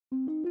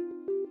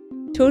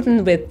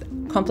Children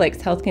with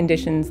complex health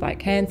conditions like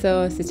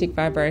cancer, cystic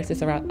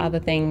fibrosis or other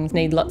things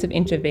need lots of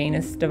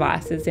intravenous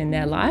devices in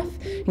their life,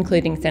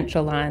 including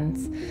central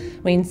lines.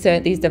 We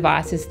insert these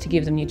devices to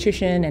give them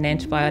nutrition and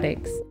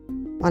antibiotics.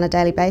 On a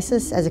daily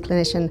basis, as a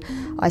clinician,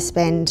 I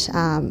spend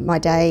my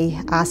day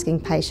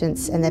asking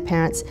patients and their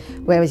parents,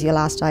 where was your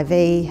last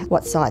IV?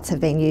 What sites have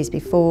been used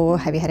before?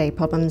 Have you had any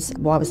problems?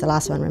 Why was the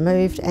last one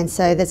removed? And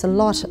so there's a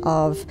lot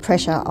of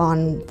pressure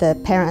on the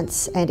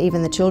parents and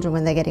even the children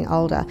when they're getting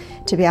older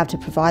to be able to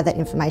provide that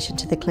information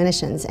to the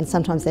clinicians, and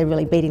sometimes they're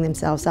really beating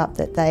themselves up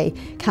that they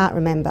can't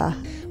remember.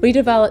 We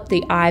developed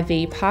the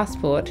IV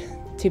passport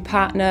to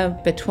partner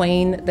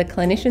between the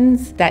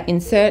clinicians that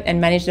insert and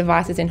manage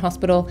devices in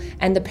hospital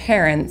and the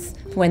parents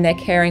when they're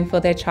caring for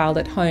their child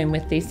at home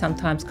with these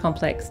sometimes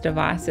complex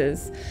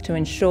devices, to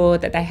ensure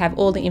that they have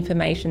all the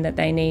information that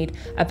they need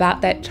about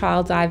that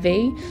child's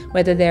IV,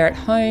 whether they're at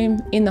home,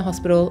 in the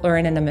hospital or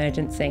in an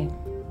emergency.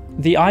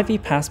 The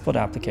IV Passport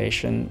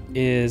application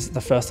is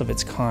the first of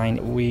its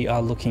kind. We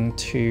are looking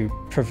to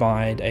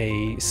provide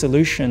a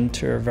solution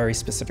to a very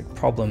specific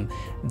problem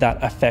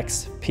that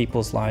affects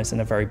people's lives in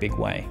a very big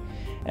way.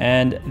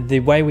 And the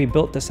way we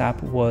built this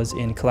app was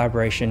in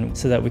collaboration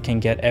so that we can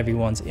get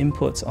everyone's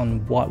inputs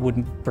on what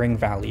would bring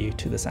value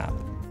to this app.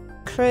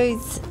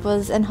 Cruz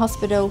was in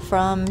hospital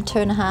from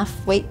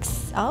 2.5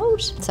 weeks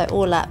old, so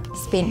all up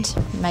spent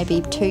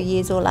maybe 2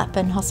 years all up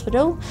in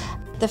hospital.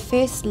 The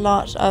first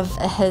lot of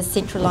his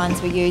central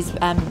lines we used,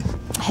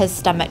 his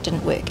stomach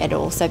didn't work at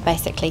all, so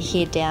basically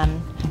head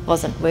down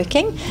wasn't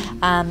working,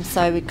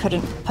 so we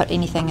couldn't put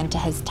anything into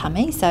his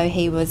tummy, so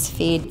he was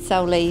fed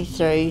solely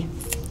through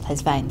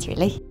his veins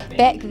really.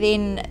 Back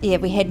then, yeah,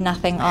 we had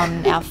nothing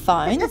on our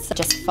phones,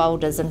 just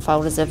folders and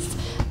folders of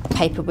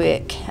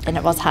paperwork, and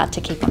it was hard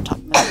to keep on top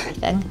of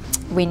everything.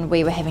 When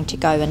we were having to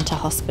go into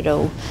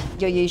hospital,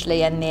 you're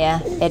usually in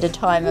there at a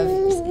time of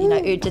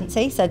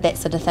urgency, so that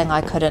sort of thing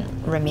I couldn't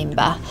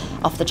remember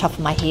off the top of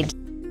my head.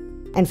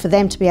 And for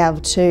them to be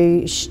able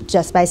to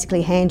just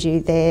basically hand you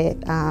their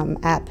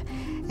app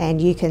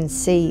and you can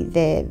see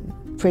their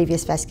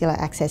previous vascular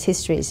access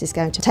history is just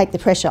going to take the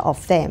pressure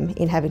off them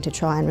in having to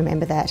try and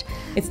remember that.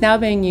 It's now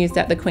being used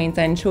at the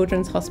Queensland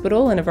Children's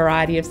Hospital in a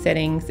variety of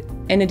settings,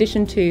 in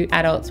addition to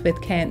adults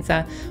with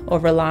cancer or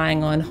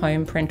relying on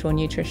home parental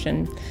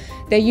nutrition.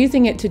 They're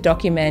using it to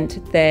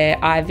document their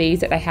IVs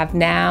that they have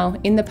now,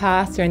 in the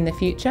past or in the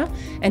future,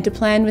 and to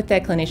plan with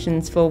their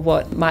clinicians for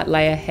what might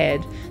lay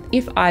ahead.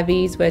 If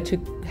IVs were to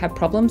have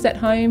problems at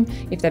home,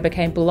 if they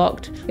became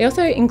blocked, they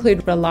also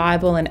include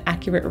reliable and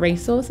accurate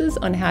resources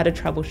on how to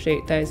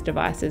troubleshoot those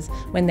devices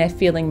when they're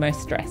feeling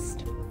most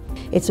stressed.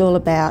 It's all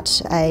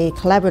about a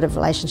collaborative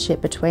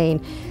relationship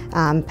between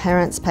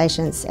parents,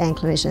 patients and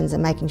clinicians,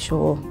 and making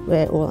sure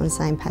we're all on the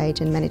same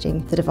page and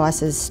managing the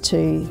devices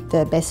to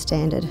the best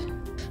standard.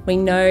 We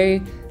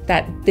know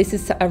that this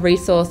is a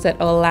resource that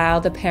will allow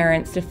the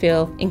parents to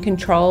feel in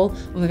control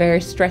of a very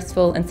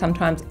stressful and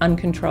sometimes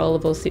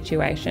uncontrollable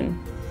situation.